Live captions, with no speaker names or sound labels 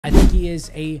he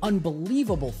is a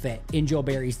unbelievable fit in Joe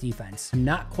Barry's defense. I'm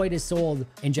not quite as sold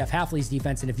in Jeff Hafley's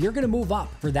defense. And if you're going to move up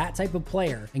for that type of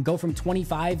player and go from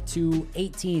 25 to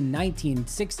 18, 19,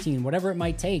 16, whatever it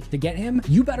might take to get him,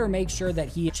 you better make sure that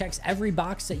he checks every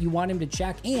box that you want him to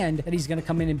check and that he's going to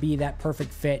come in and be that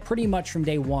perfect fit pretty much from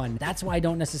day one. That's why I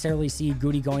don't necessarily see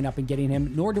Goody going up and getting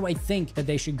him, nor do I think that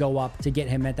they should go up to get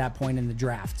him at that point in the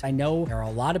draft. I know there are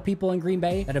a lot of people in Green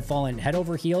Bay that have fallen head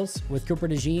over heels with Cooper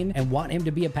Dejean and want him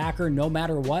to be a Packer no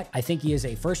matter what. I think he is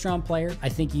a first-round player. I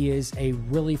think he is a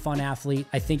really fun athlete.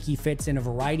 I think he fits in a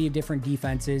variety of different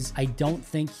defenses. I don't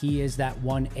think he is that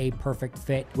 1A perfect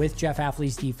fit with Jeff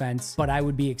Hafley's defense, but I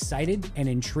would be excited and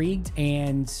intrigued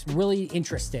and really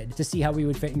interested to see how he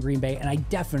would fit in Green Bay. And I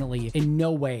definitely in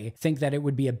no way think that it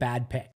would be a bad pick.